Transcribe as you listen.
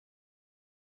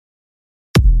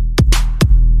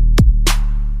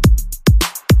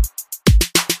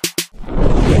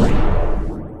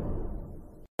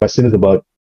question is about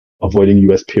avoiding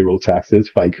U.S. payroll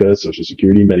taxes, FICA, Social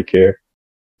Security, Medicare,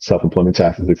 self-employment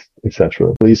taxes,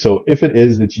 etc. So if it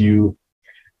is that you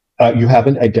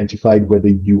haven't identified whether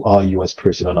you are a U.S.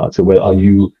 person or not, so whether are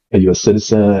you a U.S.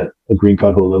 citizen, a green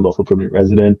card holder, lawful permanent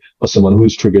resident, or someone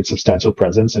who's triggered substantial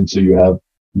presence, and so you have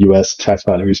U.S. tax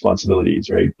filing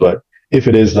responsibilities, right? But if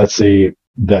it is, let's say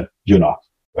that you're not,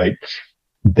 right?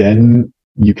 Then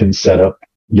you can set up,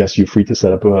 yes, you're free to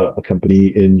set up a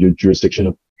company in your jurisdiction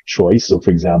of choice. So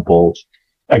for example,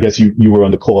 I guess you were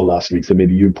on the call last week, so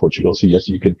maybe you're in Portugal. So yes,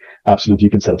 you can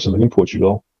set up something in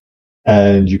Portugal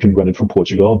and you can run it from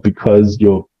Portugal because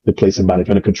you're the place in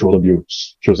management and control of your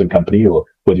chosen company, or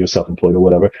whether you're self-employed or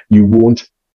whatever. You won't,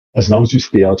 as long as you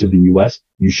stay out of the US,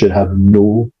 you should have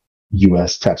no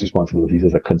US tax responsibilities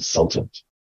as a consultant.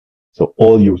 So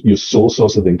all your sole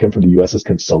source of income from the US is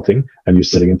consulting, and you're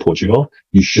sitting in Portugal,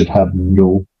 you should have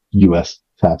no US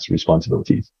tax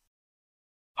responsibilities.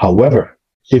 However,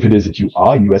 if it is that you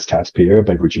are a US taxpayer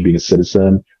by virtue of being a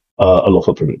citizen, a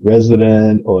lawful permanent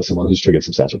resident, or someone who's triggered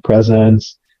substantial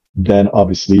presence, then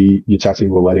obviously you're taxing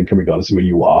worldwide income regardless of where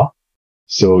you are.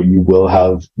 So you will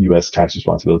have US tax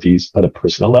responsibilities at a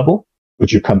personal level.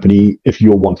 But your company, if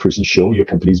you're a one-person show, your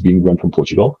company is being run from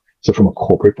Portugal. So from a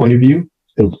corporate point of view,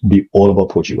 it'll be all about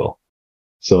Portugal.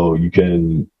 So you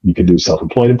can do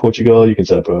self-employed in Portugal. You can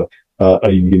set up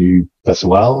a new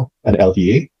SOL, an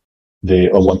LDA. They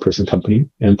are one-person company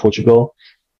in Portugal,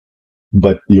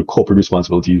 but your corporate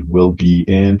responsibilities will be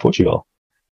in Portugal.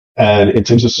 And in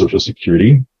terms of Social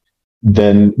Security,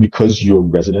 then because you're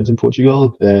resident in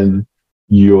Portugal, then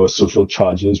your social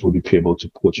charges will be payable to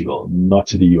Portugal, not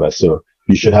to the US. So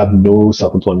you should have no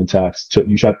self-employment tax.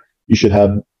 You should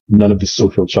have none of the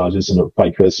social charges and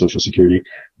FICA, Social Security,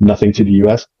 nothing to the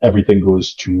US. Everything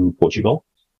goes to Portugal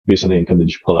based on the income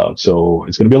that you pull out. So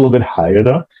it's going to be a little bit higher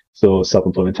though. So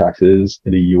self-employment taxes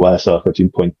in the US are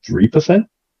 13.3%.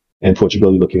 In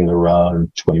Portugal, you're looking at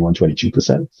around 21,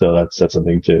 22%. So that's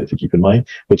something to keep in mind.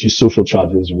 But your social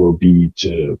charges will be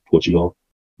to Portugal,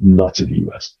 not to the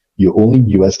US. Your only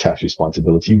US tax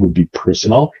responsibility would be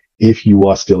personal if you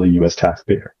are still a US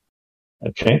taxpayer.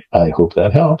 Okay. I hope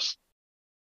that helps.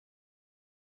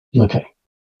 Okay.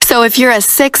 So if you're a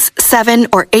 6, 7,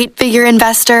 or 8-figure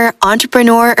investor,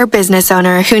 entrepreneur, or business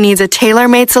owner who needs a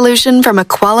tailor-made solution from a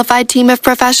qualified team of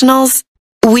professionals,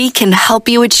 we can help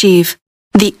you achieve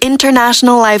the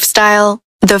international lifestyle,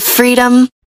 the freedom,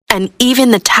 and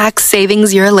even the tax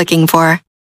savings you're looking for.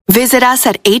 Visit us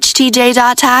at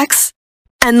htj.tax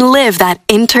and live that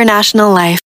international life.